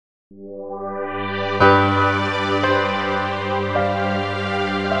Good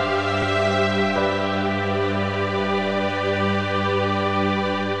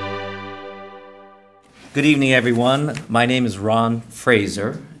evening, everyone. My name is Ron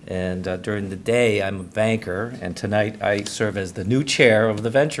Fraser, and during the day I'm a banker, and tonight I serve as the new chair of the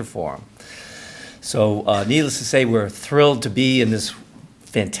Venture Forum. So needless to say, we're thrilled to be in this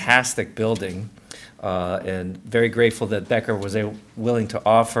fantastic building and very grateful that Becker was willing to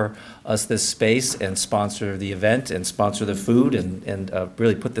offer us this space and sponsor the event and sponsor the food and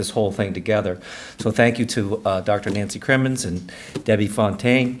really put this whole thing together. So thank you to Dr. Nancy Crimmins and Debbie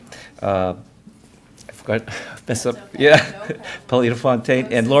Fontaine. Pallatto-Fontaine,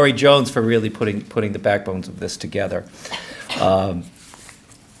 and Laurie Jones for really putting the backbones of this together.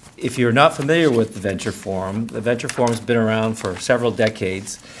 If you're not familiar with the Venture Forum has been around for several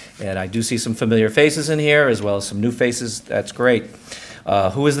decades, and I do see some familiar faces in here as well as some new faces. That's great.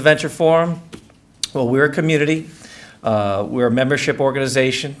 Who is the Venture Forum? Well, we're a community. We're a membership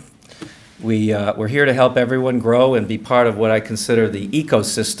organization. We're here to help everyone grow and be part of what I consider the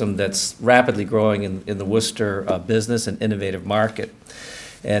ecosystem that's rapidly growing in the Worcester business and innovative market.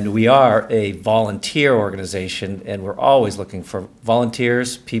 And we are a volunteer organization, and we're always looking for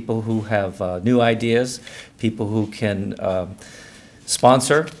volunteers, people who have new ideas, people who can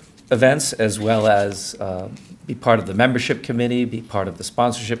sponsor events as well as be part of the membership committee, be part of the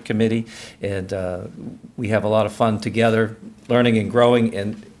sponsorship committee, and we have a lot of fun together learning and growing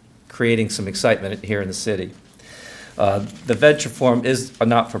and creating some excitement here in the city. The Venture Forum is a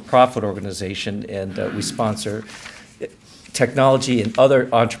not-for-profit organization, and we sponsor technology and other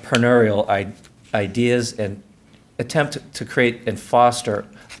entrepreneurial ideas and attempt to create and foster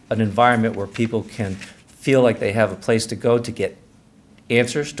an environment where people can feel like they have a place to go to get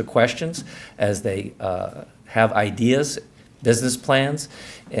answers to questions as they have ideas, business plans,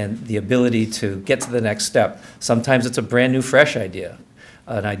 and the ability to get to the next step. Sometimes it's a brand new, fresh idea,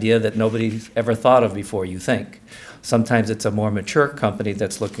 an idea that nobody's ever thought of before, you think. Sometimes it's a more mature company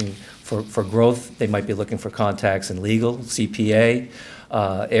that's looking for growth. They might be looking for contacts in legal, CPA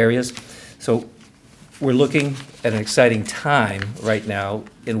areas. So we're looking at an exciting time right now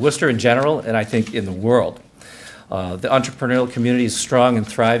in Worcester in general, and I think in the world. The entrepreneurial community is strong and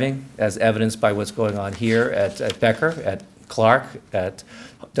thriving, as evidenced by what's going on here at Becker, at Clark, at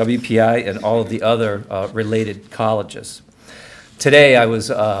WPI, and all of the other related colleges. Today, I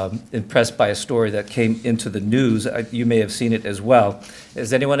was impressed by a story that came into the news. You may have seen it as well.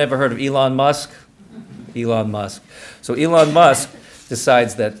 Has anyone ever heard of Elon Musk? Elon Musk. So Elon Musk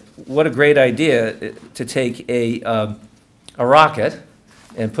decides that what a great idea to take a rocket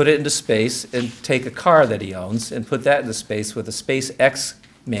and put it into space and take a car that he owns and put that into space with a SpaceX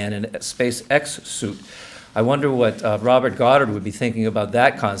man in a SpaceX suit. I wonder what Robert Goddard would be thinking about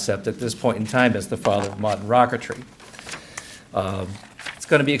that concept at this point in time as the father of modern rocketry. It's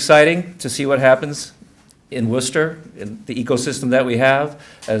going to be exciting to see what happens in Worcester, in the ecosystem that we have,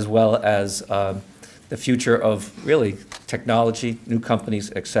 as well as the future of really technology, new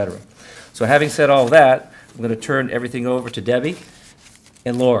companies, etc. So having said all that, I'm going to turn everything over to Debbie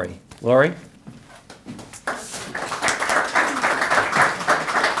and Laurie. Laurie?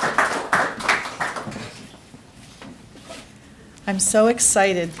 I'm so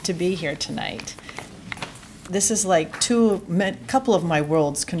excited to be here tonight. This is like a couple of my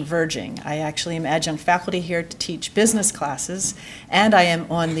worlds converging. I actually am adjunct faculty here to teach business classes, and I am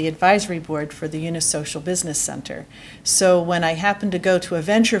on the advisory board for the Yunus Social Business Centre. So when I happened to go to a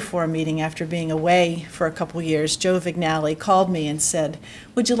Venture Forum meeting after being away for a couple years, Joe Vignali called me and said,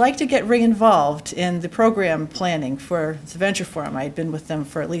 would you like to get re-involved in the program planning for the Venture Forum? I had been with them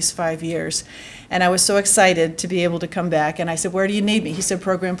for at least 5 years. And I was so excited to be able to come back. And I said, where do you need me? He said,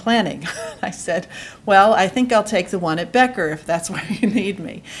 program planning. I said, well, I think I'll take the one at Becker if that's where you need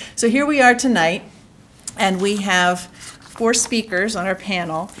me. So here we are tonight, and we have 4 speakers on our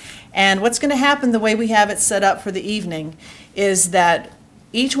panel. And what's going to happen, the way we have it set up for the evening, is that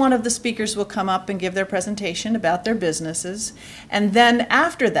each one of the speakers will come up and give their presentation about their businesses. And then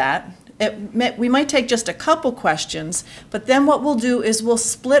after that, we might take just a couple questions, but then what we'll do is we'll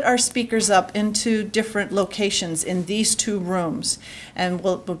split our speakers up into different locations in these 2 rooms. And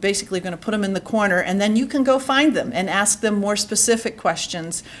we're basically going to put them in the corner, and then you can go find them and ask them more specific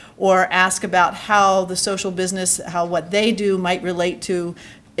questions or ask about how the social business, how what they do might relate to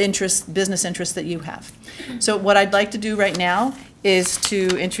business interests that you have. So what I'd like to do right now is to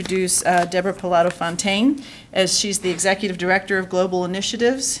introduce DEBRA PALLATTO-FONTAINE, as she's the Executive Director of Global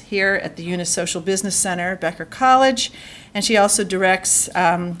Initiatives here at the Yunus Social Business Centre, Becker College, and she also directs,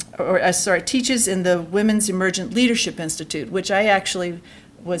 teaches in the Women's Emergent Leadership Institute, which I actually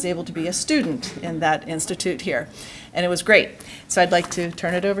was able to be a student in that institute here, and it was great. So I'd like to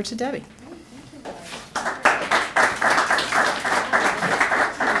turn it over to Debbie.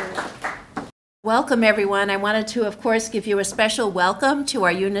 Welcome, everyone. I wanted to, of course, give you a special welcome to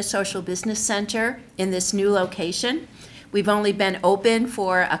our Yunus Social Business Center in this new location. We've only been open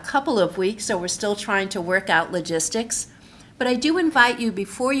for a couple of weeks, so we're still trying to work out logistics. But I do invite you,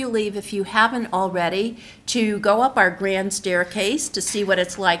 before you leave, if you haven't already, to go up our grand staircase to see what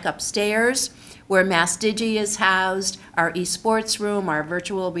it's like upstairs, where Mass Digi is housed, our esports room, our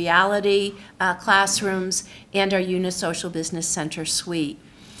virtual reality classrooms, and our Yunus Social Business Center suite.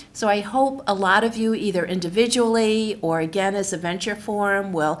 So I hope a lot of you, either individually or again as a venture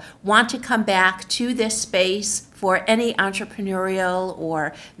forum, will want to come back to this space for any entrepreneurial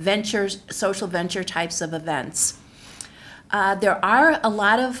or social venture types of events. There are a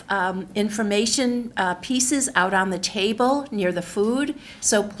lot of information pieces out on the table near the food,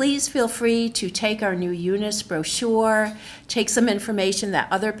 so please feel free to take our new Yunus brochure, take some information that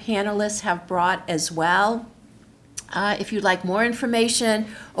other panelists have brought as well. If you'd like more information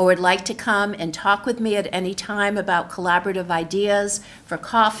or would like to come and talk with me at any time about collaborative ideas for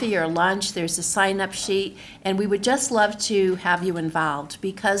coffee or lunch, there's a sign-up sheet, and we would just love to have you involved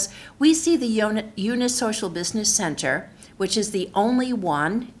because we see the Yunus Social Business Center, which is the only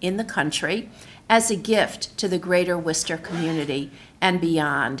one in the country, as a gift to the greater Worcester community and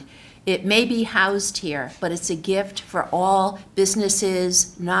beyond. It may be housed here, but it's a gift for all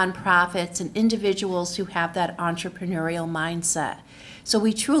businesses, nonprofits, and individuals who have that entrepreneurial mindset. So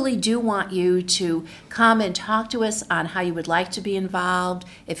we truly do want you to come and talk to us on how you would like to be involved.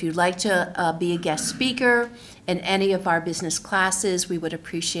 If you'd like to be a guest speaker in any of our business classes, we would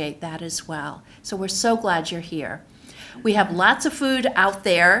appreciate that as well. So we're so glad you're here. We have lots of food out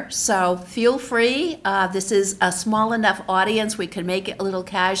there, so feel free. This is a small enough audience, we can make it a little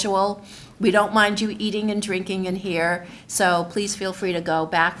casual. We don't mind you eating and drinking in here, so please feel free to go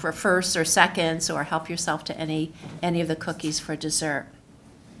back for firsts or seconds or help yourself to any of the cookies for dessert.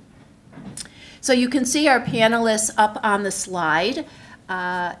 So you can see our panelists up on the slide,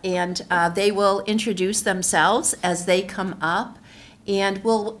 and they will introduce themselves as they come up. And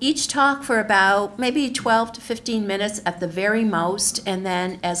we'll each talk for about maybe 12 to 15 minutes at the very most, and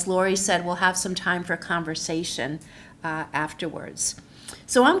then, as Lori said, we'll have some time for conversation afterwards.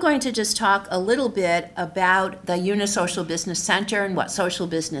 So I'm going to just talk a little bit about the Yunus Social Business Center and what social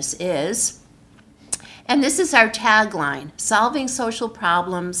business is. And this is our tagline: solving social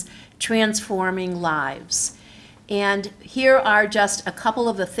problems, transforming lives. And here are just a couple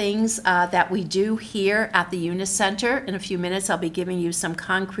of the things that we do here at the Yunus Center. In a few minutes, I'll be giving you some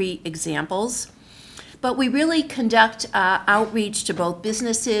concrete examples. But we really conduct outreach to both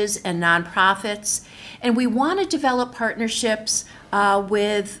businesses and nonprofits. And we want to develop partnerships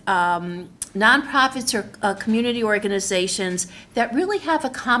with nonprofits or community organizations that really have a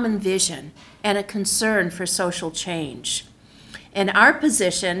common vision and a concern for social change. And our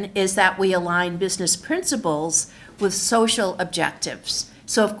position is that we align business principles with social objectives.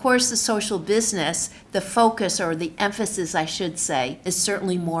 So of course the social business, the focus or the emphasis I should say, is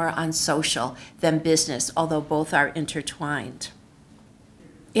certainly more on social than business, although both are intertwined.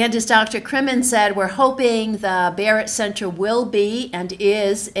 And as Dr. Crimmen said, we're hoping the Barrett Center will be and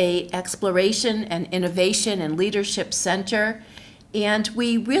is an exploration and innovation and leadership center. And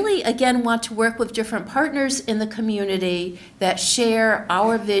we really, again, want to work with different partners in the community that share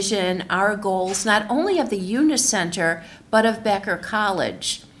our vision, our goals, not only of the Yunus Center, but of Becker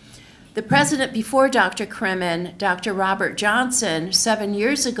College. The president before Dr. Crimmen, Dr. Robert Johnson, 7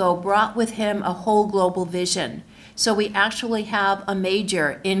 years ago, brought with him a whole global vision. So we actually have a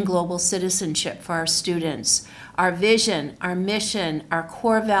major in global citizenship for our students. Our vision, our mission, our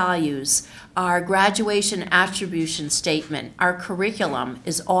core values, our graduation attribution statement, our curriculum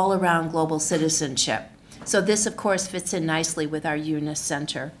is all around global citizenship. So this, of course, fits in nicely with our Yunus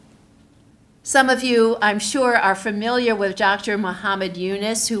Center. Some of you, I'm sure, are familiar with Dr. Muhammad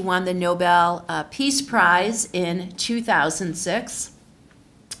Yunus, who won the Nobel Peace Prize in 2006,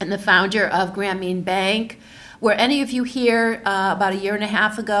 and the founder of Grameen Bank. Were any of you here about a year and a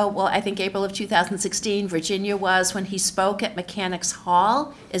half ago? Well, I think April of 2016, Virginia was, when he spoke at Mechanics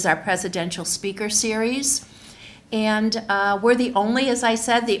Hall, is our presidential speaker series. And we're the only, as I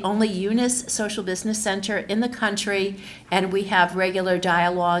said, the only Yunus Social Business Center in the country, and we have regular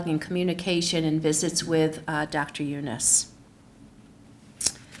dialogue and communication and visits with Dr. Yunus.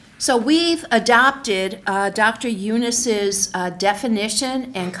 So we've adopted Dr. Yunus's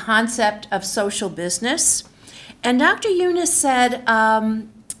definition and concept of social business. And Dr. Yunus said,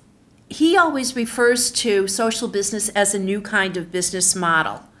 he always refers to social business as a new kind of business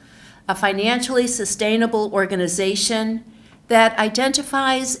model, a financially sustainable organization that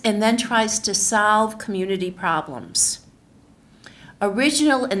identifies and then tries to solve community problems.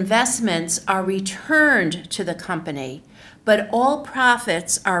 Original investments are returned to the company, but all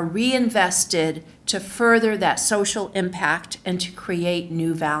profits are reinvested to further that social impact and to create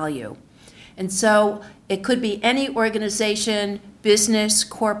new value. And so it could be any organization, business,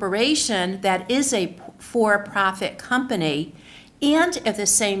 corporation that is a for-profit company, and at the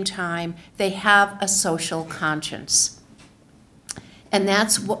same time, they have a social conscience. And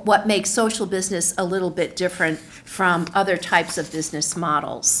that's what makes social business a little bit different from other types of business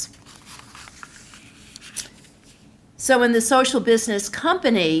models. So in the social business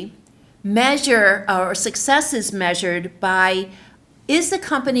company, success is measured by, is the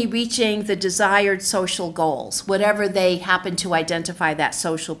company reaching the desired social goals, whatever they happen to identify that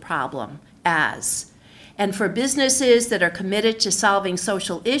social problem as. And for businesses that are committed to solving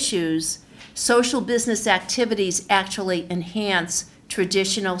social issues, social business activities actually enhance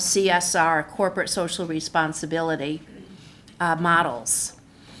traditional CSR, corporate social responsibility models.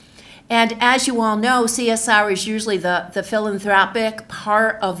 And as you all know, CSR is usually the philanthropic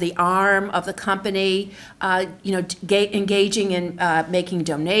part of the arm of the company, engaging in making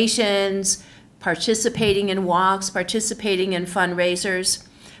donations, participating in walks, participating in fundraisers.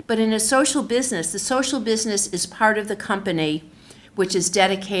 But in a social business, the social business is part of the company which is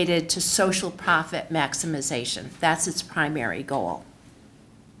dedicated to social profit maximization. That's its primary goal.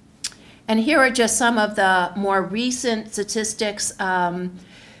 And here are just some of the more recent statistics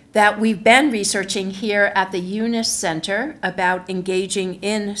that we've been researching here at the Yunus Centre about engaging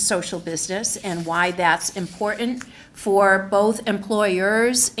in social business and why that's important for both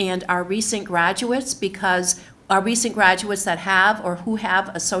employers and our recent graduates, because our recent graduates that have or who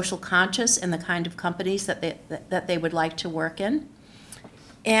have a social conscience in the kind of companies that they would like to work in.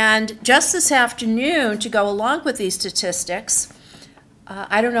 And just this afternoon, to go along with these statistics,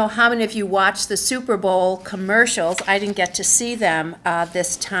 I don't know how many of you watched the Super Bowl commercials. I didn't get to see them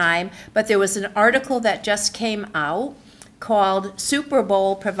this time, but there was an article that just came out called "Super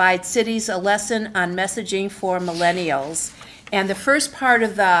Bowl Provides Cities a Lesson on Messaging for Millennials." And the first part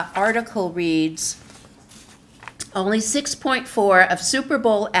of the article reads, only 6.4 of Super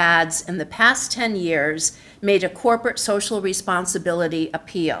Bowl ads in the past 10 years made a corporate social responsibility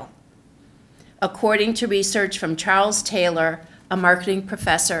appeal, according to research from Charles Taylor, a marketing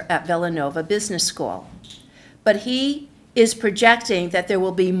professor at Villanova Business School. But he is projecting that there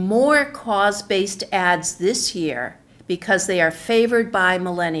will be more cause-based ads this year because they are favored by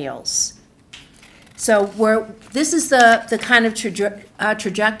millennials. So this is the kind of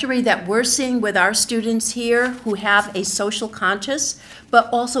trajectory that we're seeing with our students here who have a social conscience, but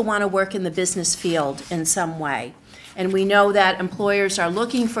also want to work in the business field in some way. And we know that employers are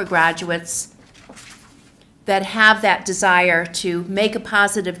looking for graduates that have that desire to make a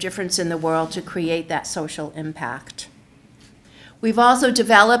positive difference in the world, to create that social impact. We've also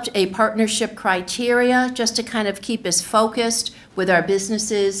developed a partnership criteria just to kind of keep us focused with our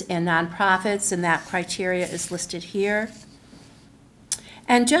businesses and nonprofits, and that criteria is listed here.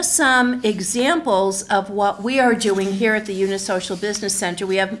 And just some examples of what we are doing here at the Yunus Social Business Centre.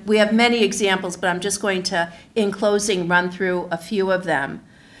 We have many examples, but I'm just going to, in closing, run through a few of them.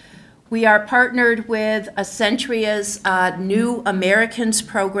 We are partnered with Accentria's New Americans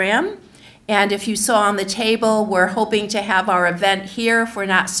program. And if you saw on the table, we're hoping to have our event here if we're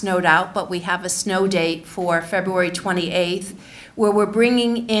not snowed out, but we have a snow date for February 28th, where we're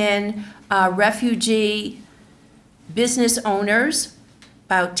bringing in refugee business owners,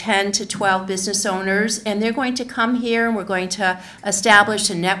 about 10 to 12 business owners, and they're going to come here and we're going to establish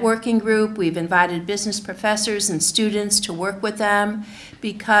a networking group. We've invited business professors and students to work with them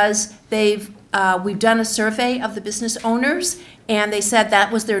because we've done a survey of the business owners, and they said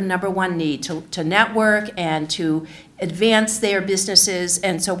that was their #1 need, to network and to advance their businesses.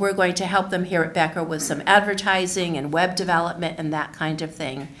 And so we're going to help them here at Becker with some advertising and web development and that kind of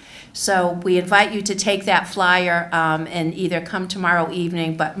thing. So we invite you to take that flyer and either come tomorrow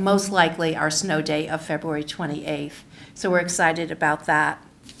evening, but most likely our snow day of February 28th. So we're excited about that.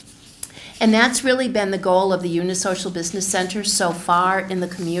 And that's really been the goal of the Yunus Social Business Centre so far in the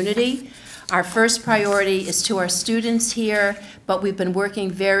community. Our first priority is to our students here, but we've been working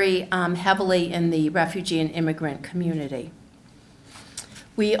very heavily in the refugee and immigrant community.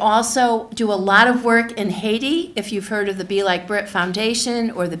 We also do a lot of work in Haiti. If you've heard of the Be Like Brit Foundation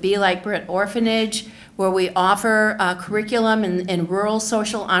or the Be Like Brit Orphanage, where we offer curriculum in rural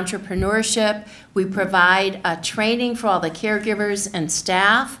social entrepreneurship. We provide training for all the caregivers and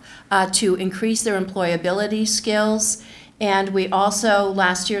staff to increase their employability skills. And we also,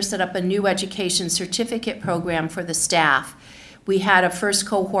 last year, set up a new education certificate program for the staff. We had a first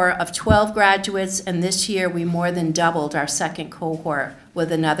cohort of 12 graduates, and this year we more than doubled our second cohort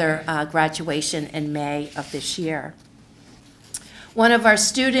with another graduation in May of this year. One of our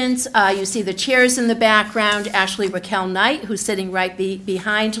students, you see the chairs in the background, Ashley Raquel Knight, who's sitting right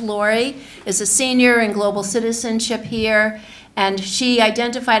behind Lori, is a senior in Global Citizenship here, and she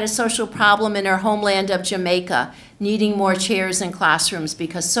identified a social problem in her homeland of Jamaica, needing more chairs in classrooms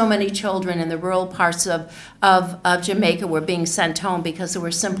because so many children in the rural parts of Jamaica were being sent home because there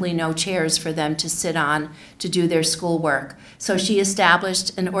were simply no chairs for them to sit on to do their schoolwork. So she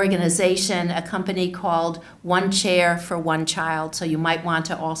established an organization, a company called One Chair for One Child. So you might want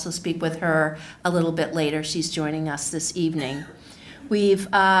to also speak with her a little bit later. She's joining us this evening.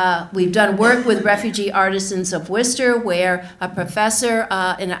 We've done work with refugee artisans of Worcester, where a professor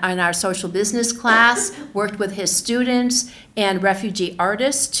in our social business class worked with his students and refugee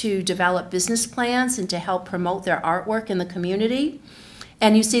artists to develop business plans and to help promote their artwork in the community.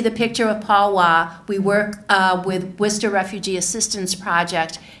 And you see the picture of Pawa. We work with Worcester Refugee Assistance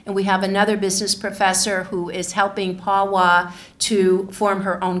Project, and we have another business professor who is helping Pawa to form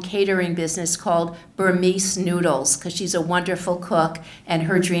her own catering business called Burmese Noodles, because she's a wonderful cook, and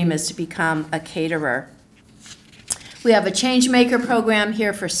her dream is to become a caterer. We have a Changemaker program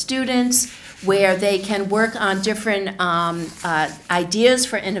here for students where they can work on different ideas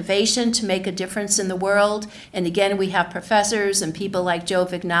for innovation to make a difference in the world. And again, we have professors and people like Joe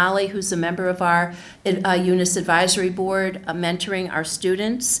Vignali, who's a member of our Yunus Advisory Board, mentoring our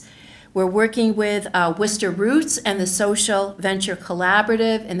students. We're working with Worcester Roots and the Social Venture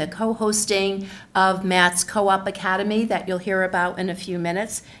Collaborative and the co-hosting of Matt's Co-op Academy that you'll hear about in a few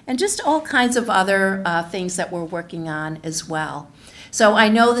minutes, and just all kinds of other things that we're working on as well. So I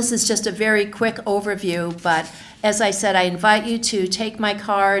know this is just a very quick overview, but as I said, I invite you to take my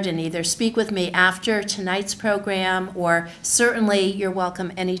card and either speak with me after tonight's program, or certainly you're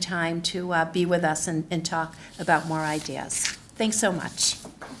welcome anytime to be with us and talk about more ideas. Thanks so much.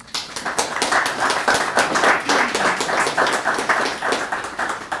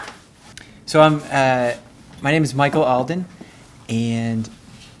 So my name is Michael Alden, and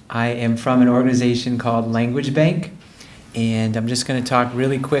I am from an organization called Language Bank. And I'm just going to talk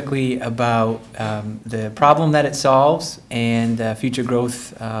really quickly about the problem that it solves and the future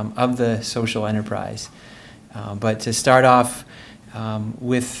growth of the social enterprise. But to start off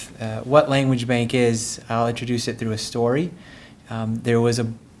with what Language Bank is, I'll introduce it through a story. There was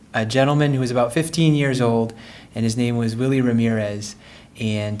a gentleman who was about 15 years old, and his name was Willie Ramirez.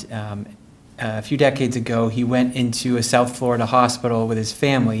 And a few decades ago, he went into a South Florida hospital with his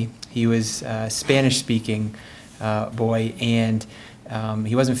family. He was Spanish-speaking boy, and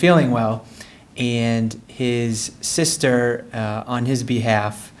he wasn't feeling well, and his sister on his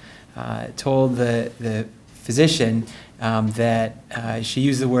behalf told the physician that she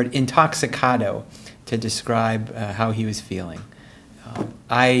used the word intoxicado to describe how he was feeling.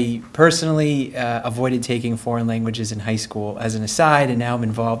 I personally avoided taking foreign languages in high school as an aside, and now I'm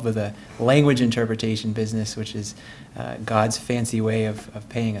involved with a language interpretation business, which is God's fancy way of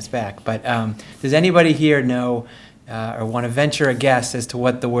paying us back. But does anybody here know or want to venture a guess as to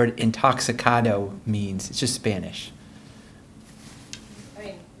what the word intoxicado means? It's just Spanish. I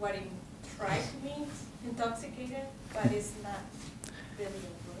mean, what it tries to mean, intoxicated, but it's not really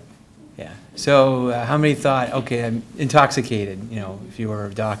a word. Yeah. So how many thought, okay, I'm intoxicated, you know, if you were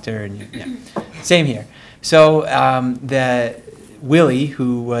a doctor, and yeah. Same here. So Willie,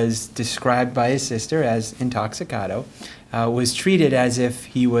 who was described by his sister as intoxicado, was treated as if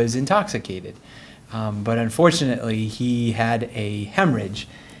he was intoxicated. But unfortunately, he had a hemorrhage.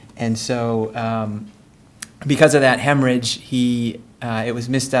 And so because of that hemorrhage, it was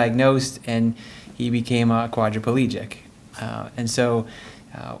misdiagnosed, and he became a quadriplegic. And so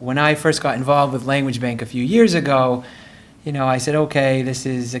when I first got involved with Language Bank a few years ago, you know, I said, okay, this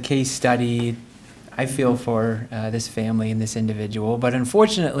is a case study. I feel for this family and this individual, but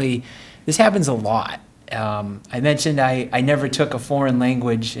unfortunately, this happens a lot. I mentioned I never took a foreign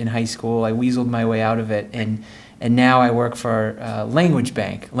language in high school. I weaseled my way out of it, and now I work for Language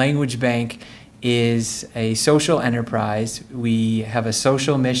Bank. Language Bank is a social enterprise. We have a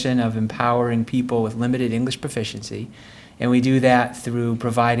social mission of empowering people with limited English proficiency, and we do that through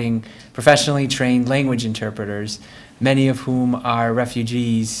providing professionally trained language interpreters, many of whom are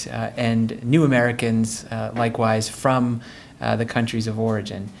refugees and new Americans, likewise, from the countries of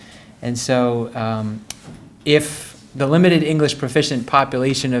origin. And so if the limited English proficient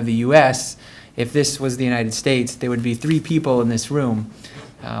population of the U.S., if this was the United States, there would be 3 people in this room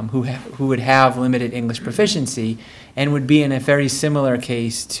who would have limited English proficiency and would be in a very similar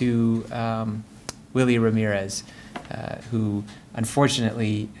case to Willie Ramirez, who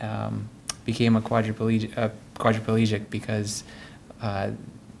unfortunately became a quadriplegic because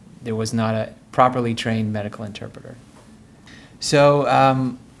there was not a properly trained medical interpreter. So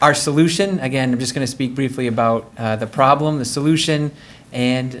our solution, again, I'm just going to speak briefly about the problem, the solution,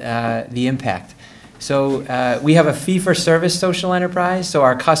 and the impact. So we have a fee-for-service social enterprise. So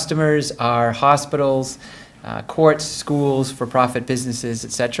our customers are hospitals, courts, schools, for-profit businesses,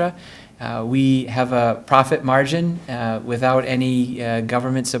 etc. We have a profit margin without any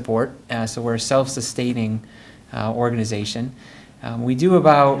government support. So we're a self-sustaining organization. We do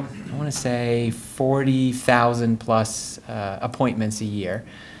about, I want to say, 40,000 plus appointments a year.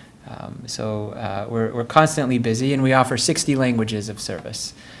 So we're constantly busy, and we offer 60 languages of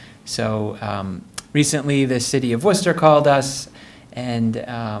service. So recently the city of Worcester called us, and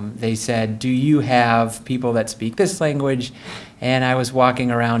they said, do you have people that speak this language? And I was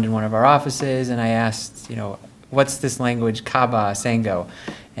walking around in one of our offices, and I asked, you know, what's this language, Kaba, Sango?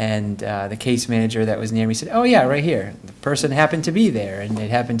 And the case manager that was near me said, oh yeah, right here. The person happened to be there, and it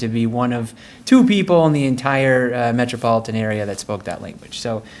happened to be one of 2 people in the entire metropolitan area that spoke that language.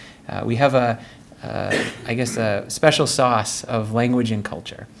 So we have I guess a special sauce of language and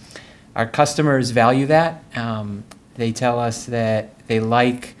culture. Our customers value that. They tell us that they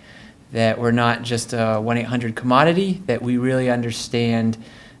like that we're not just a 1-800 commodity, that we really understand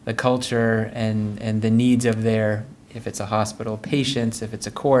the culture and the needs of their, if it's a hospital, patients, if it's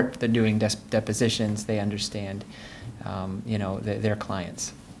a court, they're doing depositions, they understand, you know, their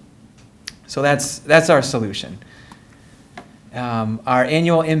clients. So that's our solution. Our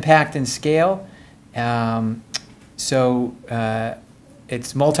annual impact and scale. It's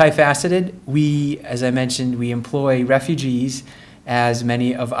multifaceted. We, as I mentioned, we employ refugees as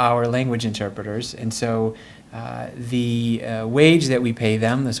many of our language interpreters. And so the wage that we pay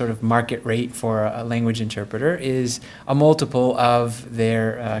them, the sort of market rate for a language interpreter, is a multiple of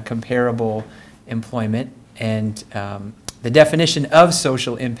their comparable employment. And the definition of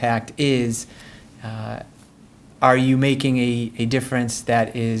social impact is, are you making a difference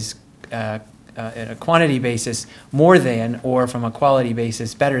that is at a quantity basis more than, or from a quality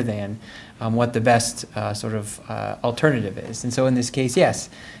basis better than, what the best sort of alternative is. And so in this case, yes,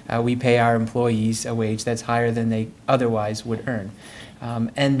 we pay our employees a wage that's higher than they otherwise would earn.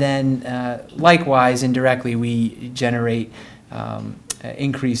 And then likewise, indirectly, we generate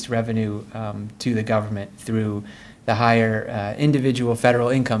increased revenue to the government through the higher individual federal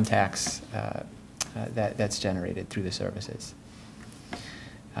income tax that's generated through the services.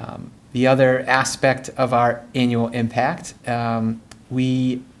 The other aspect of our annual impact,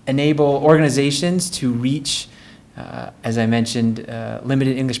 we enable organizations to reach, as I mentioned,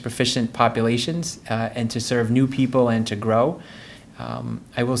 limited English proficient populations and to serve new people and to grow.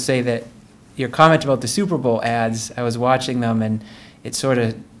 I will say that your comment about the Super Bowl ads, I was watching them, and it sort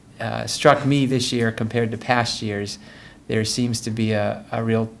of struck me this year compared to past years. There seems to be a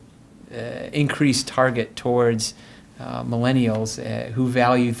real increased target towards millennials who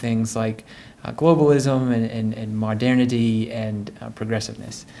value things like globalism and modernity and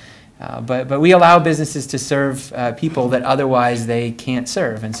progressiveness. But we allow businesses to serve people that otherwise they can't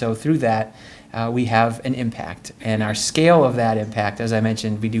serve. And so through that, we have an impact. And our scale of that impact, as I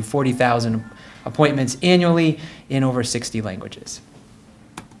mentioned, we do 40,000 appointments annually in over 60 languages.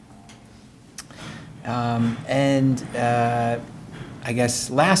 I guess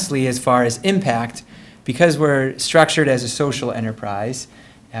lastly, as far as impact, because we're structured as a social enterprise,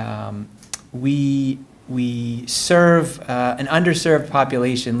 we serve an underserved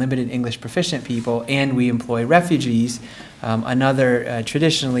population, limited English proficient people, and we employ refugees, another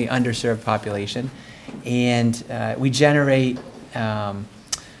traditionally underserved population. And we generate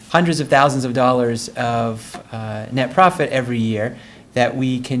hundreds of thousands of dollars of net profit every year that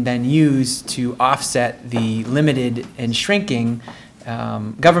we can then use to offset the limited and shrinking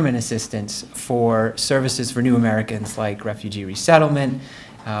government assistance for services for new Americans like refugee resettlement,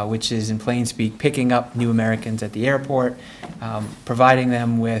 which is in plain speak picking up new Americans at the airport, providing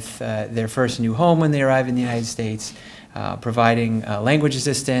them with their first new home when they arrive in the United States, providing language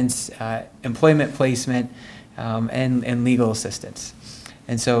assistance, employment placement, and legal assistance.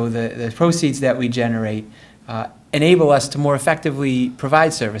 And so the proceeds that we generate enable us to more effectively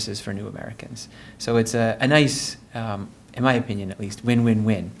provide services for new Americans. So it's a nice, in my opinion at least,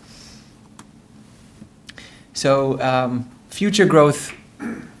 win-win-win. So future growth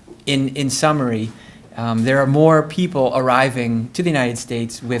in summary, there are more people arriving to the United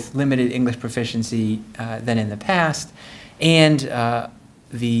States with limited English proficiency than in the past, and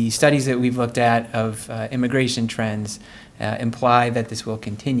the studies that we've looked at of immigration trends imply that this will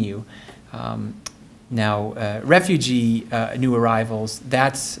continue. Now, refugee new arrivals,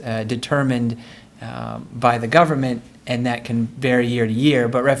 that's determined by the government, and that can vary year to year,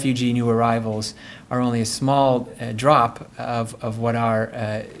 but refugee new arrivals are only a small drop of what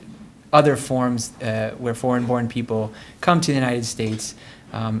are other forms where foreign-born people come to the United States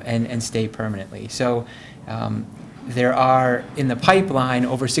and stay permanently. So there are, in the pipeline,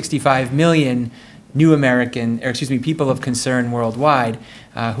 over 65 million new people of concern worldwide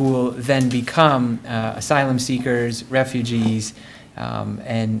who will then become asylum seekers, refugees,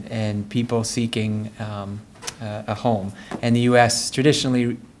 and people seeking a home. And the U.S.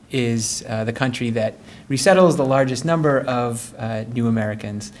 traditionally is the country that resettles the largest number of new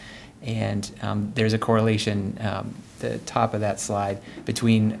Americans. And there's a correlation, the top of that slide,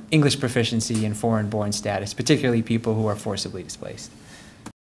 between English proficiency and foreign-born status, particularly people who are forcibly displaced.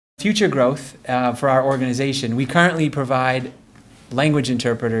 Future growth for our organization, we currently provide language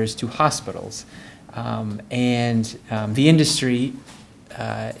interpreters to hospitals. And the industry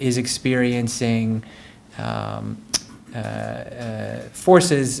is experiencing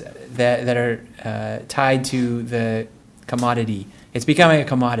forces that are tied to the commodity. It's becoming a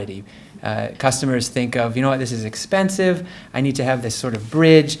commodity. Customers think of, you know what, this is expensive. I need to have this sort of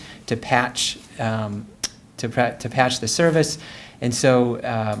bridge to patch the service. And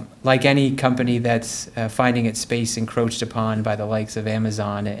so, like any company that's finding its space encroached upon by the likes of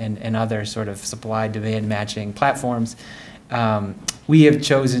Amazon and other sort of supply-demand matching platforms, we have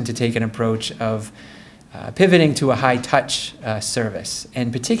chosen to take an approach of pivoting to a high-touch service.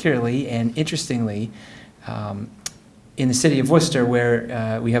 And particularly, and interestingly, in the city of Worcester,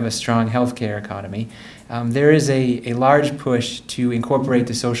 where we have a strong healthcare economy, there is a large push to incorporate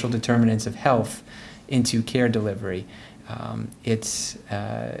the social determinants of health into care delivery. It's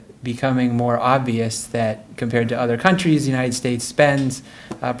becoming more obvious that compared to other countries, the United States spends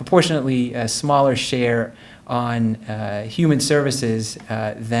proportionately a smaller share on human services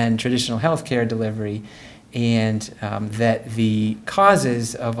than traditional healthcare delivery, and that the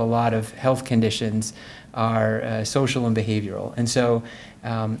causes of a lot of health conditions are social and behavioral. And so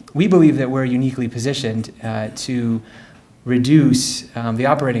we believe that we're uniquely positioned to reduce the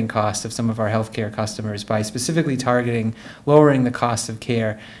operating costs of some of our healthcare customers by specifically targeting lowering the costs of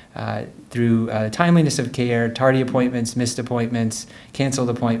care through timeliness of care, tardy appointments, missed appointments, canceled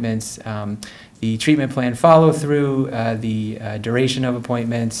appointments, the treatment plan follow-through, the duration of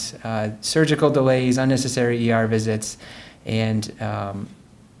appointments, surgical delays, unnecessary ER visits, and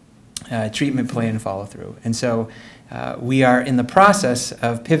treatment plan follow-through. And so we are in the process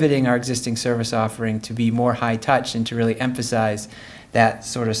of pivoting our existing service offering to be more high-touch and to really emphasize that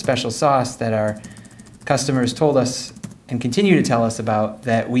sort of special sauce that our customers told us and continue to tell us about,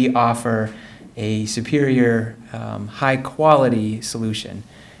 that we offer a superior, high-quality solution.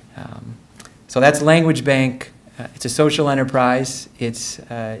 So that's Language Bank. It's a social enterprise. It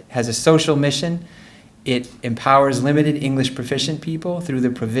has a social mission. It empowers limited English proficient people through the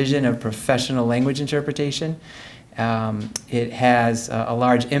provision of professional language interpretation. It has a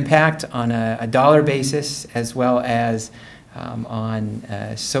large impact on a dollar basis, as well as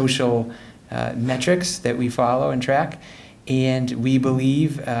on social metrics that we follow and track. And we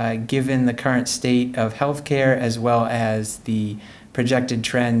believe, given the current state of healthcare, as well as the projected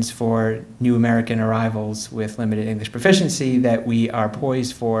trends for new American arrivals with limited English proficiency, that we are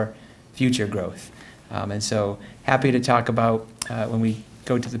poised for future growth. And so happy to talk about, when we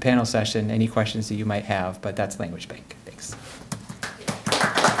go to the panel session, any questions that you might have, but that's Language Bank. Thanks.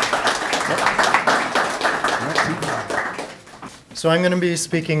 So I'm going to be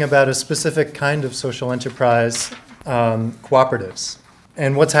speaking about a specific kind of social enterprise, cooperatives,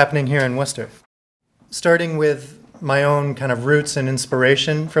 and what's happening here in Worcester. Starting with my own kind of roots and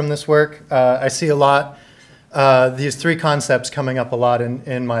inspiration from this work, I see a lot, these three concepts coming up a lot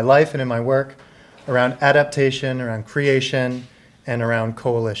in my life and in my work, around adaptation, around creation, and around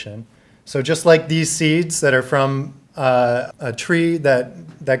coalition. So just like these seeds that are from a tree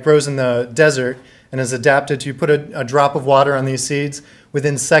that grows in the desert and is adapted to, you put a drop of water on these seeds,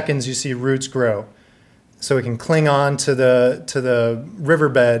 within seconds you see roots grow. So it can cling on to the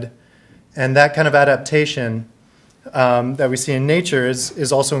riverbed, and that kind of adaptation that we see in nature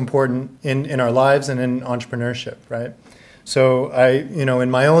is also important in our lives and in entrepreneurship, right? So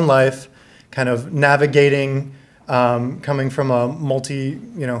in my own life, kind of navigating, coming from a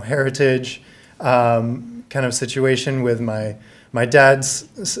heritage kind of situation with my my dad's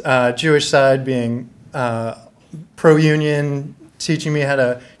Jewish side being pro-union, teaching me how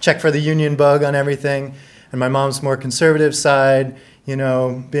to check for the union bug on everything, and my mom's more conservative side, you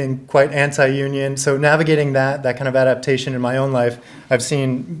know, being quite anti-union. So navigating that kind of adaptation in my own life, I've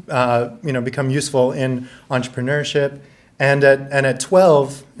seen, you know, become useful in entrepreneurship. And at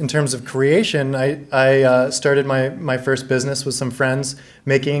 12, in terms of creation, I started my first business with some friends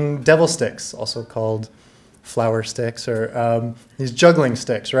making devil sticks, also called flower sticks, or these juggling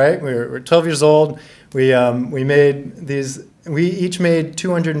sticks, right? We were 12 years old. We made these, we each made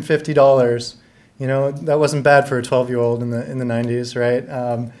 $250. You know, that wasn't bad for a 12-year-old in the 90s, right?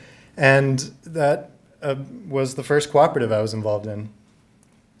 And that was the first cooperative I was involved in.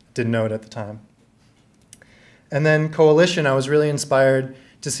 Didn't know it at the time. And then coalition, I was really inspired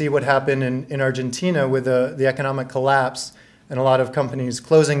to see what happened in Argentina with the economic collapse and a lot of companies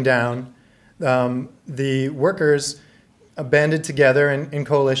closing down. The workers banded together in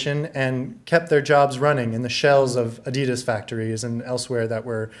coalition and kept their jobs running in the shells of Adidas factories and elsewhere that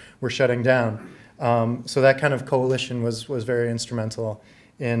were shutting down. So that kind of coalition was very instrumental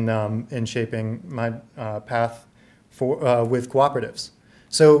in shaping my path with cooperatives.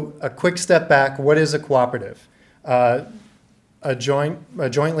 So a quick step back, what is a cooperative? A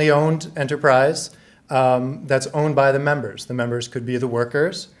jointly owned enterprise that's owned by the members. The members could be the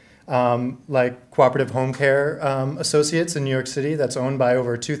workers, like Cooperative Home Care Associates in New York City, that's owned by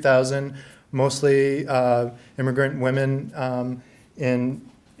over 2,000, mostly immigrant women in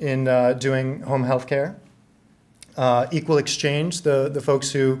doing home health care. Equal Exchange, the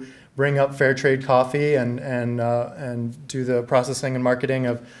folks who bring up fair trade coffee and do the processing and marketing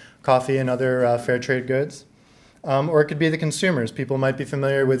of coffee and other fair trade goods. Or it could be the consumers. People might be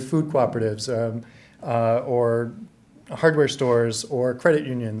familiar with food cooperatives or hardware stores or credit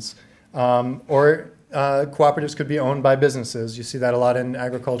unions. Or cooperatives could be owned by businesses. You see that a lot in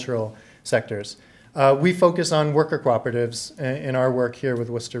agricultural sectors. We focus on worker cooperatives in our work here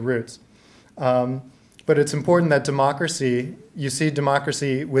with Worcester Roots. But it's important that democracy, you see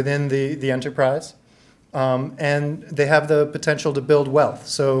democracy within the enterprise, and they have the potential to build wealth.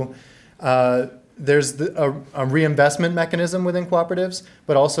 So there's a reinvestment mechanism within cooperatives,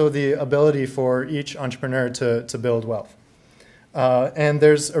 but also the ability for each entrepreneur to build wealth. And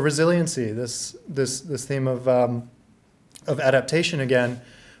there's a resiliency, this theme of adaptation again.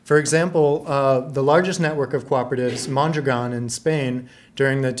 For example, the largest network of cooperatives, Mondragon in Spain,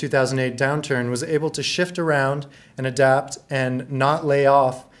 during the 2008 downturn, was able to shift around and adapt and not lay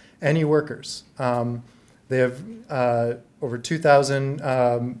off any workers. They have over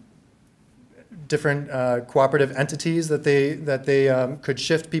 2,000 different cooperative entities that they could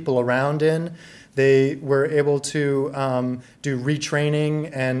shift people around in. They were able to do retraining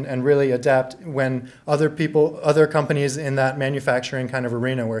and really adapt when other companies in that manufacturing kind of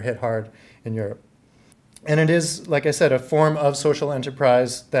arena were hit hard in Europe. And it is, like I said, a form of social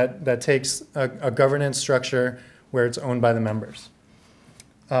enterprise that takes a governance structure where it's owned by the members.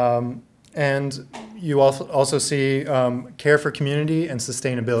 And you also see care for community and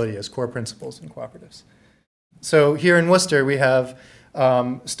sustainability as core principles in cooperatives. So here in Worcester, we have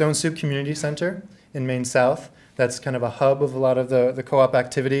Stone Soup Community Center in Maine South. That's kind of a hub of a lot of the co-op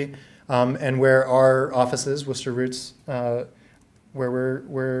activity, and where our offices, Worcester Roots, where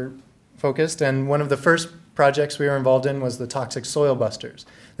we're focused. And one of the first projects we were involved in was the Toxic Soil Busters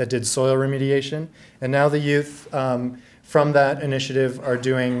that did soil remediation. And now the youth from that initiative are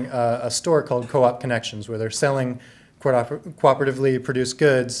doing a store called Co-op Connections, where they're selling cooperatively produced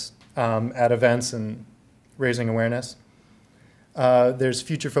goods at events and raising awareness. There's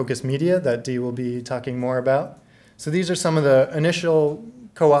Future Focus Media that Dee will be talking more about. So these are some of the initial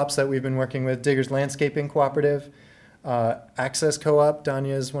co-ops that we've been working with. Diggers Landscaping Cooperative, Access Co-op,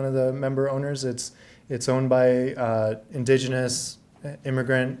 Danya is one of the member owners. It's owned by indigenous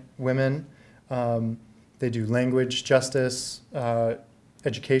immigrant women. They do language, justice,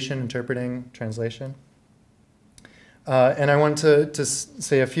 education, interpreting, translation. And I want to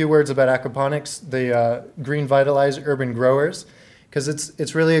say a few words about aquaponics, the Green Vitalize Urban Growers, because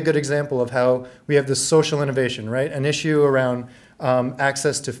it's really a good example of how we have this social innovation, right? An issue around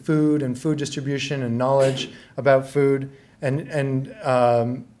access to food and food distribution and knowledge about food, and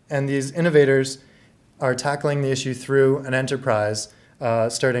these innovators are tackling the issue through an enterprise,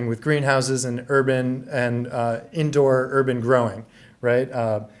 starting with greenhouses and urban and indoor urban growing, right?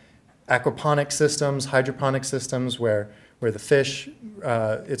 Aquaponic systems, hydroponic systems, where the fish,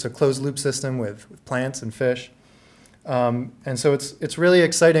 it's a closed loop system with plants and fish. And so it's really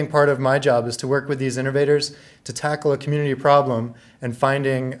exciting part of my job is to work with these innovators to tackle a community problem and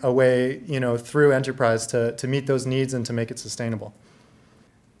finding a way, through enterprise to meet those needs and to make it sustainable.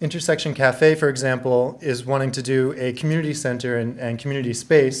 Intersection Cafe, for example, is wanting to do a community center and community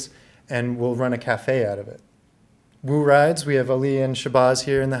space, and we'll run a cafe out of it. Woo Rides, we have Ali and Shabazz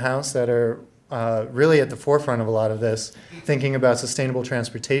here in the house that are really at the forefront of a lot of this, thinking about sustainable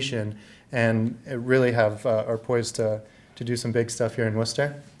transportation, and really are poised to do some big stuff here in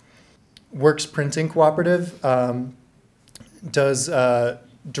Worcester. Works Printing Cooperative does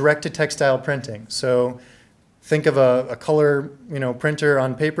direct-to-textile printing. So think of a color printer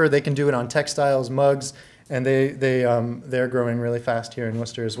on paper. They can do it on textiles, mugs, and they're growing really fast here in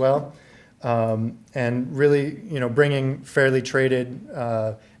Worcester as well. And really, bringing fairly traded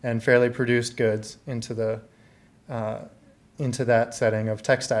and fairly produced goods into that setting of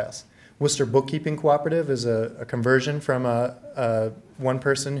textiles. Worcester Bookkeeping Cooperative is a conversion from one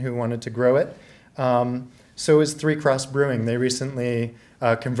person who wanted to grow it. So is Three Cross Brewing. They recently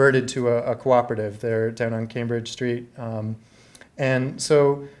converted to a cooperative. They're down on Cambridge Street. And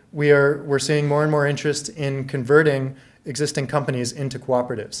so we're seeing more and more interest in converting existing companies into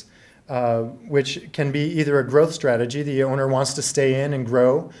cooperatives, which can be either a growth strategy. The owner wants to stay in and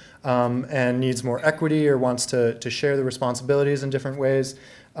grow and needs more equity or wants to share the responsibilities in different ways.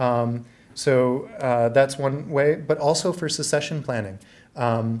 So that's one way, but also for succession planning.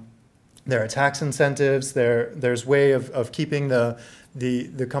 There are tax incentives. There's way of keeping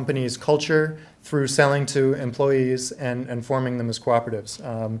the company's culture through selling to employees and forming them as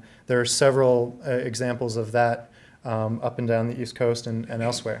cooperatives. There are several examples of that up and down the East Coast and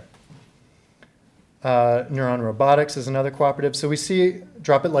elsewhere. Neuron Robotics is another cooperative. So we see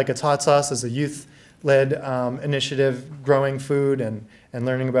Drop It Like It's Hot Sauce as a youth-led initiative, growing food and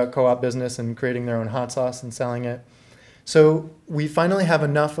learning about co-op business and creating their own hot sauce and selling it. So we finally have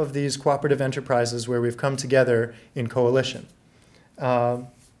enough of these cooperative enterprises where we've come together in coalition. And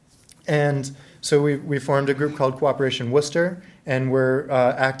so we formed a group called Cooperation Worcester, and we're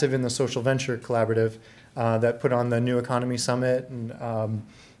active in the Social Venture Collaborative that put on the New Economy Summit.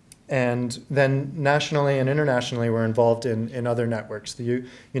 And then nationally and internationally, we're involved in other networks, the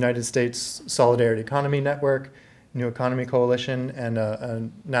United States Solidarity Economy Network, New Economy Coalition, and a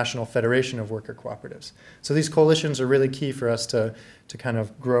National Federation of Worker Cooperatives. So these coalitions are really key for us to kind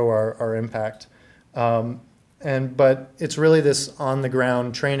of grow our impact. But it's really this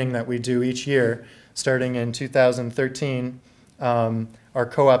on-the-ground training that we do each year, starting in 2013, our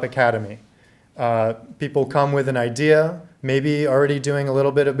Co-op Academy. People come with an idea, maybe already doing a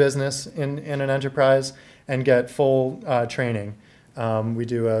little bit of business in an enterprise, and get full training. We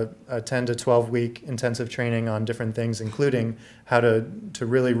do a 10 to 12 week intensive training on different things, including how to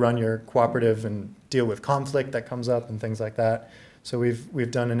really run your cooperative and deal with conflict that comes up and things like that. So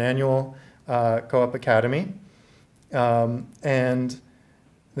we've done an annual Co-op Academy, and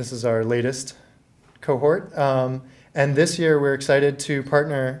this is our latest cohort. And this year we're excited to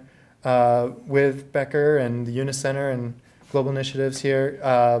partner with Becker and the Yunus Centre and Global Initiatives here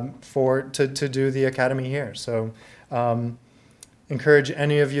to do the academy here. So encourage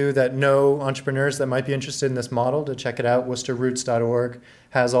any of you that know entrepreneurs that might be interested in this model to check it out. WorcesterRoots.org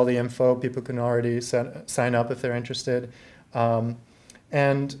has all the info. People can already sign up if they're interested.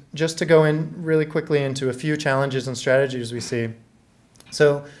 And just to go in really quickly into a few challenges and strategies we see.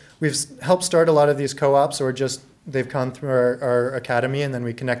 So we've helped start a lot of these co-ops, or just they've come through our academy, and then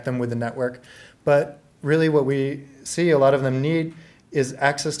we connect them with the network. But really what we see a lot of them need is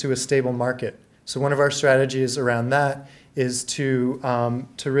access to a stable market. So one of our strategies around that is to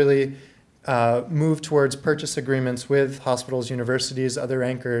really move towards purchase agreements with hospitals, universities, other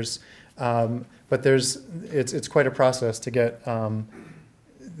anchors. But it's quite a process to get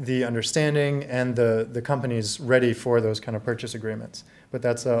the understanding and the companies ready for those kind of purchase agreements. But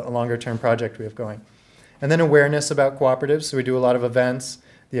that's a longer-term project we have going. And then awareness about cooperatives. So we do a lot of events,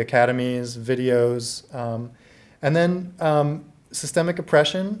 the academies, videos, and then systemic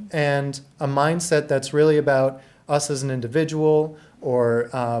oppression and a mindset that's really about us as an individual, or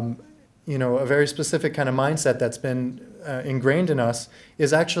a very specific kind of mindset that's been ingrained in us,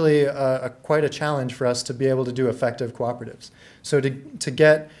 is actually quite a challenge for us to be able to do effective cooperatives. So to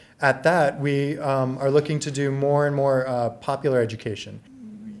get at that, we are looking to do more and more popular education,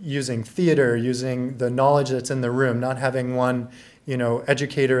 using theater, using the knowledge that's in the room, not having one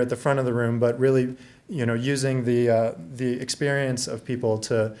educator at the front of the room, but really using the experience of people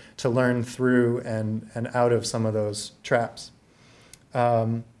to learn through and out of some of those traps.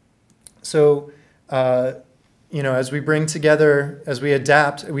 So as we bring together, as we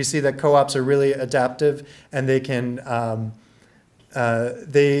adapt, we see that co-ops are really adaptive, and they can,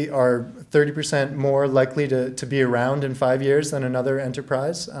 they are 30% more likely to be around in 5 years than another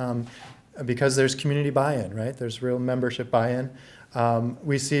enterprise, because there's community buy-in, right? There's real membership buy-in.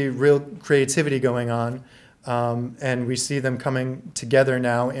 We see real creativity going on, and we see them coming together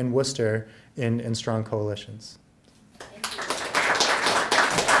now in Worcester in strong coalitions.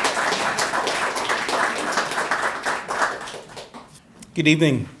 Good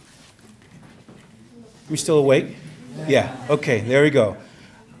evening. We still awake? Yeah. Okay. There we go.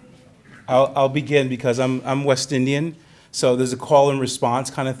 I'll begin because I'm West Indian, so there's a call and response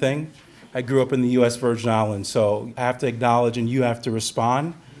kind of thing. I grew up in the U.S. Virgin Islands, so I have to acknowledge and you have to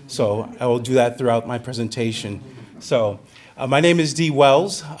respond. So I will do that throughout my presentation. So my name is Dee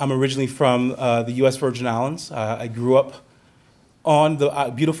Wells. I'm originally from the U.S. Virgin Islands. I grew up on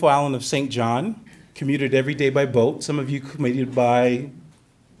the beautiful island of St. John. Commuted every day by boat. Some of you commuted by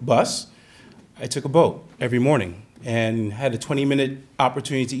bus. I took a boat every morning and had a 20-minute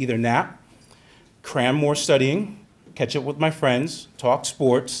opportunity to either nap, cram more studying, catch up with my friends, talk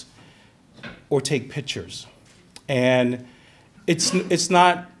sports, or take pictures. And it's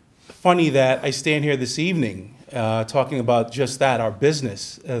not funny that I stand here this evening talking about just that, our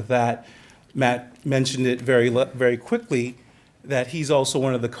business, that Matt mentioned it very quickly, that he's also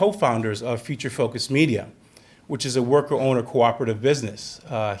one of the co-founders of Future Focus Media, which is a worker-owner cooperative business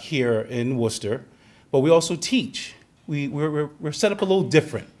here in Worcester. But we also teach. We're set up a little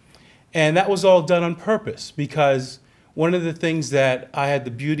different. And that was all done on purpose, because one of the things that I had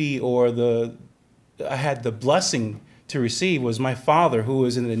the beauty I had the blessing to receive was my father, who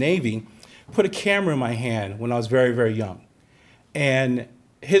was in the Navy, put a camera in my hand when I was very, very young. And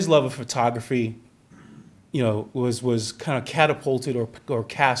his love of photography was kind of catapulted or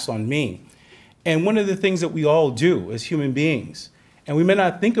cast on me. And one of the things that we all do as human beings, and we may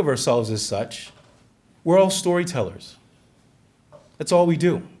not think of ourselves as such, we're all storytellers. That's all we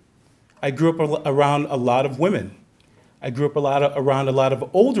do. I grew up around a lot of women. I grew up around a lot of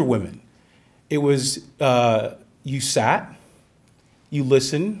older women. It was, you sat, you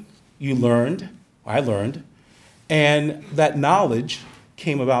listened, you learned, I learned, and that knowledge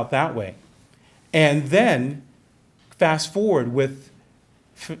came about that way. And then fast forward with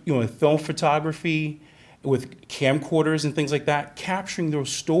film photography, with camcorders and things like that, capturing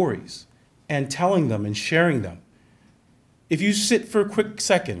those stories and telling them and sharing them. If you sit for a quick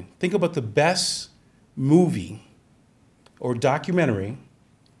second, think about the best movie or documentary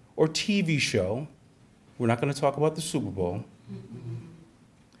or TV show, we're not going to talk about the Super Bowl,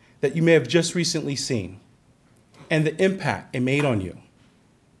 that you may have just recently seen, and the impact it made on you.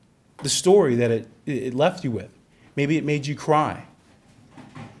 The story that it left you with. Maybe it made you cry.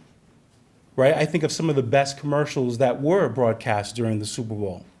 Right? I think of some of the best commercials that were broadcast during the Super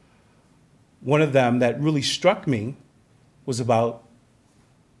Bowl. One of them that really struck me was about,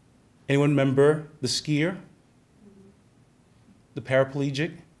 anyone remember the skier? The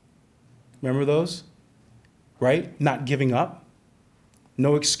paraplegic? Remember those? Right? Not giving up.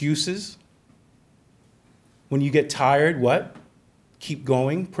 No excuses. When you get tired, what? Keep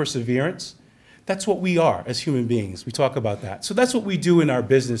going, perseverance. That's what we are as human beings. We talk about that. So that's what we do in our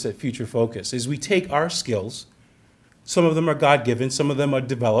business at Future Focus, is we take our skills, some of them are God-given, some of them are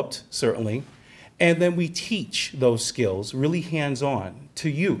developed, certainly, and then we teach those skills really hands-on to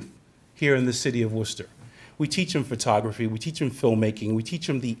youth here in the city of Worcester. We teach them photography, we teach them filmmaking, we teach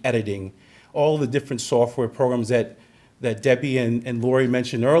them the editing, all the different software programs that Debbie and Lori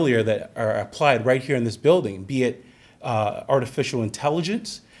mentioned earlier that are applied right here in this building, be it artificial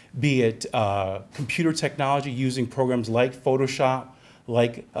intelligence, be it computer technology using programs like Photoshop,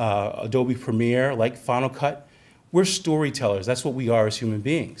 like Adobe Premiere, like Final Cut. We're storytellers. That's what we are as human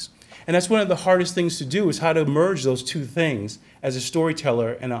beings. And that's one of the hardest things to do, is how to merge those two things as a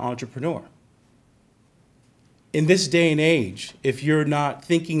storyteller and an entrepreneur. In this day and age, if you're not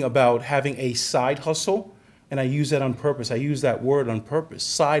thinking about having a side hustle, and I use that on purpose, I use that word on purpose,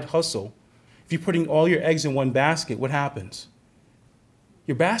 side hustle. If you're putting all your eggs in one basket, what happens?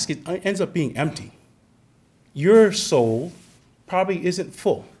 Your basket ends up being empty. Your soul probably isn't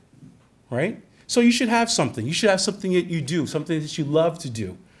full, right? So you should have something. You should have something that you do, something that you love to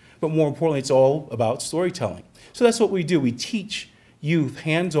do. But more importantly, it's all about storytelling. So that's what we do. We teach youth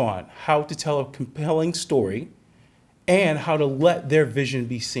hands-on how to tell a compelling story and how to let their vision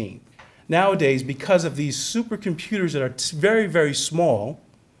be seen. Nowadays, because of these supercomputers that are very, very small,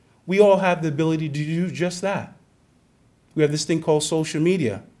 we all have the ability to do just that. We have this thing called social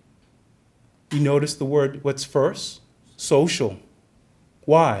media. You notice the word, what's first? Social.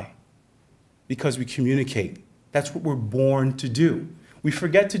 Why? Because we communicate. That's what we're born to do. We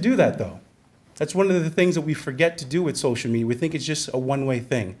forget to do that, though. That's one of the things that we forget to do with social media. We think it's just a one-way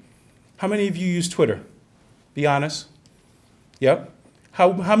thing. How many of you use Twitter? Be honest. Yep.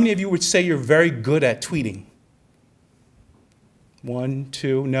 How many of you would say you're very good at tweeting? 1,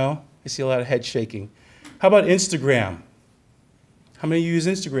 2, no? I see a lot of head shaking. How about Instagram? How many of you use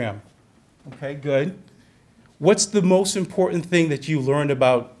Instagram? Okay, good. What's the most important thing that you learned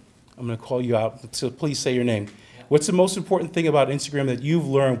about, I'm going to call you out, so please say your name. What's the most important thing about Instagram that you've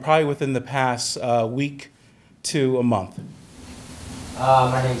learned probably within the past week to a month?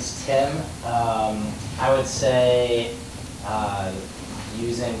 My name's Tim. I would say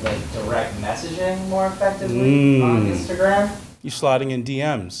using like direct messaging more effectively on Instagram. You sliding in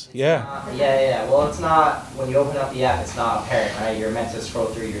DMs, yeah. Yeah. Well, it's not, when you open up the app, it's not apparent, right? You're meant to scroll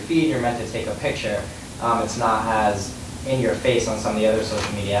through your feed, you're meant to take a picture. It's not as in your face on some of the other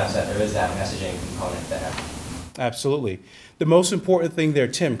social media apps that there is that messaging component there. Absolutely. The most important thing there,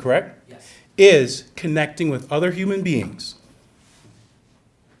 Tim, correct? Yes. Is connecting with other human beings.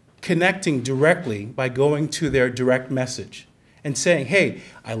 Connecting directly by going to their direct message and saying, hey,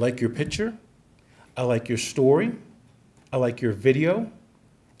 I like your picture, I like your story, I like your video,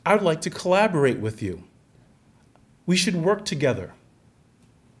 I'd like to collaborate with you. We should work together,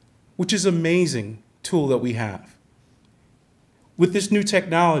 which is an amazing tool that we have. With this new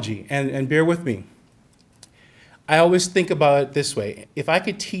technology, and bear with me, I always think about it this way. If I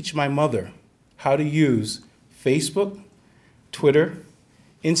could teach my mother how to use Facebook, Twitter,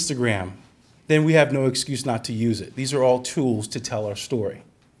 Instagram, then we have no excuse not to use it. These are all tools to tell our story.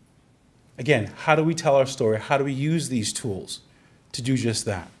 Again, how do we tell our story? How do we use these tools to do just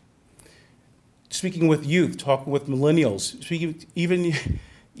that? Speaking with youth, talking with millennials, speaking even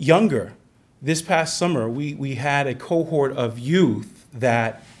younger, this past summer we had a cohort of youth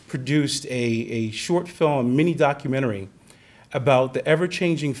that produced a short film, mini documentary about the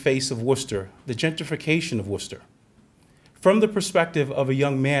ever-changing face of Worcester, the gentrification of Worcester, from the perspective of a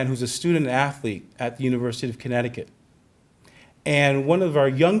young man who's a student athlete at the University of Connecticut. And one of our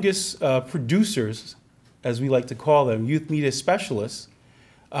youngest producers, as we like to call them, youth media specialists,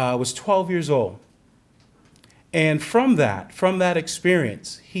 was 12 years old. And from that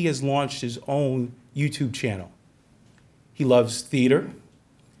experience, he has launched his own YouTube channel. He loves theater,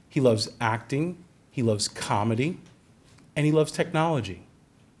 he loves acting, he loves comedy, and he loves technology.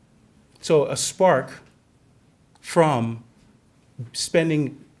 So a spark from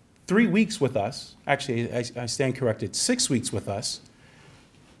spending 3 weeks with us, actually I stand corrected, 6 weeks with us,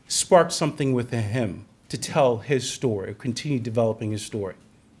 sparked something within him to tell his story, continue developing his story.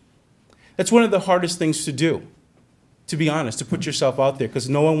 That's one of the hardest things to do, to be honest, to put yourself out there, because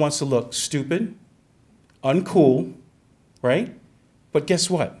no one wants to look stupid, uncool, right? But guess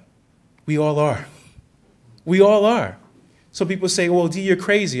what? We all are. We all are. Some people say, well, D, you're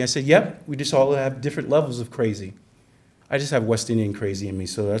crazy. I said, yep, we just all have different levels of crazy. I just have West Indian crazy in me,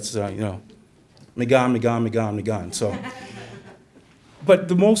 so that's, you know, Megan. So, but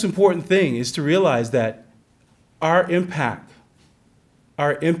the most important thing is to realize that our impact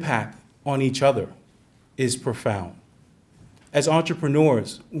on each other is profound. As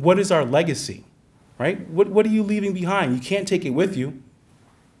entrepreneurs, what is our legacy, right? What are you leaving behind? You can't take it with you.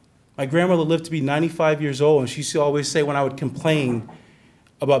 My grandmother lived to be 95 years old, and she used to always say when I would complain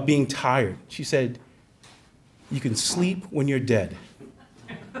about being tired, she said, you can sleep when you're dead.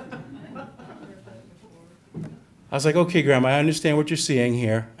 I was like, okay, Grandma, I understand what you're seeing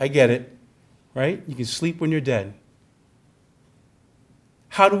here. I get it, right? You can sleep when you're dead.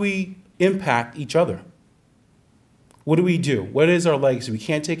 How do we impact each other? What do we do? What is our legacy? We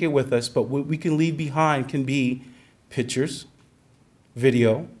can't take it with us, but what we can leave behind can be pictures,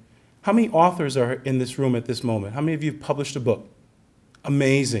 video. How many authors are in this room at this moment? How many of you have published a book?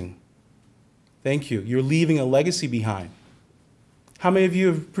 Amazing. Thank you. You're leaving a legacy behind. How many of you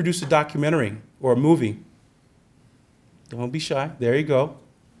have produced a documentary or a movie? Don't be shy. There you go.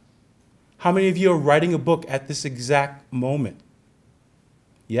 How many of you are writing a book at this exact moment?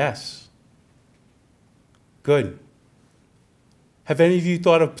 Yes. Good. Have any of you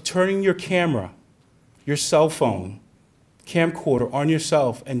thought of turning your camera, your cell phone, camcorder on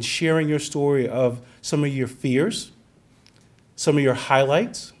yourself and sharing your story of some of your fears, some of your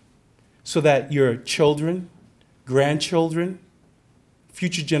highlights, so that your children, grandchildren,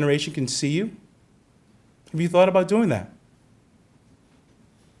 future generation can see you? Have you thought about doing that?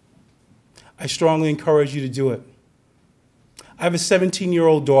 I strongly encourage you to do it. I have a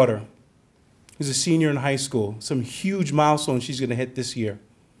 17-year-old daughter who's a senior in high school, some huge milestone she's going to hit this year.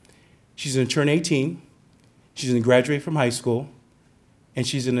 She's going to turn 18, she's going to graduate from high school, and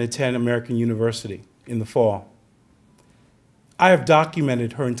she's going to attend American University in the fall. I have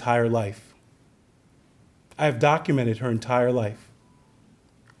documented her entire life. I have documented her entire life,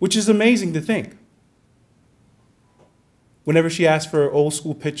 which is amazing to think. Whenever she asked for an old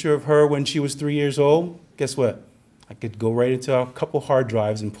school picture of her when she was 3 years old, guess what? I could go right into a couple hard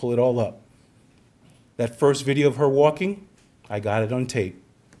drives and pull it all up. That first video of her walking, I got it on tape,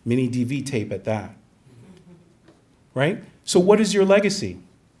 mini DV tape at that. Right? So what is your legacy?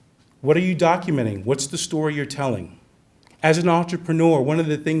 What are you documenting? What's the story you're telling? As an entrepreneur, one of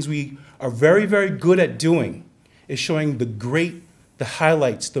the things we are very, very good at doing is showing the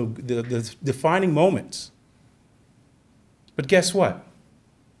highlights, the defining moments. But guess what?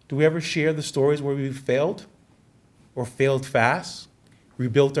 Do we ever share the stories where we've failed or failed fast,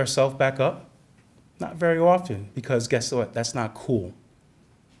 rebuilt ourselves back up? Not very often, because guess what? That's not cool.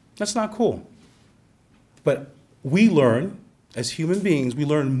 That's not cool. But we learn, as human beings, we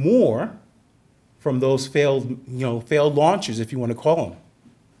learn more from those failed launches, if you want to call them.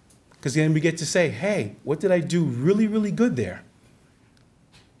 Because then we get to say, hey, what did I do really, really good there?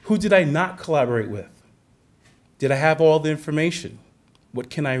 Who did I not collaborate with? Did I have all the information? What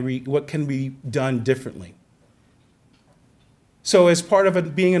can be done differently? So as part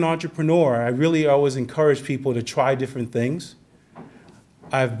of being an entrepreneur, I really always encourage people to try different things.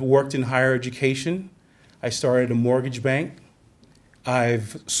 I've worked in higher education. I started a mortgage bank.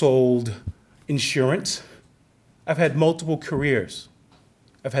 I've sold insurance. I've had multiple careers.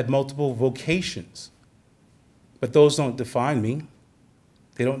 I've had multiple vocations. But those don't define me.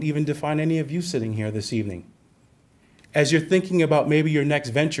 They don't even define any of you sitting here this evening. As you're thinking about maybe your next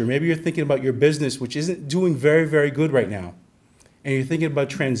venture, maybe you're thinking about your business, which isn't doing very, very good right now, and you're thinking about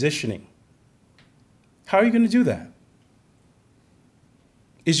transitioning, how are you going to do that?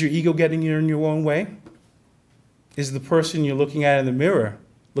 Is your ego getting you in your own way? Is the person you're looking at in the mirror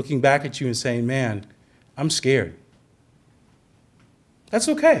looking back at you and saying, man, I'm scared? That's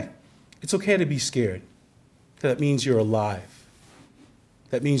okay. It's okay to be scared. That means you're alive.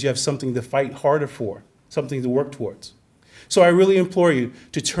 That means you have something to fight harder for, something to work towards. So I really implore you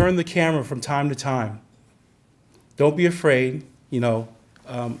to turn the camera from time to time. Don't be afraid.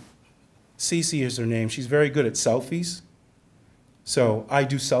 Cece is her name. She's very good at selfies. So I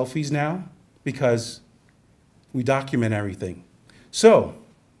do selfies now because we document everything. So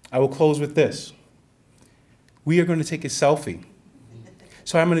I will close with this. We are going to take a selfie.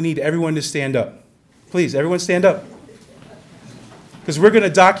 So I'm going to need everyone to stand up. Please, everyone stand up. Because we're going to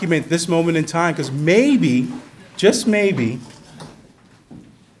document this moment in time, because maybe, just maybe,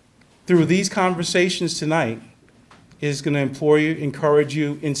 through these conversations tonight, is going to implore you, encourage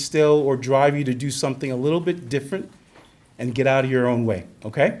you, instill, or drive you to do something a little bit different and get out of your own way,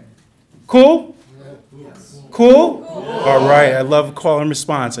 okay? Cool? Cool? All right, I love call and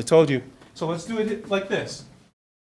response. I told you. So let's do it like this.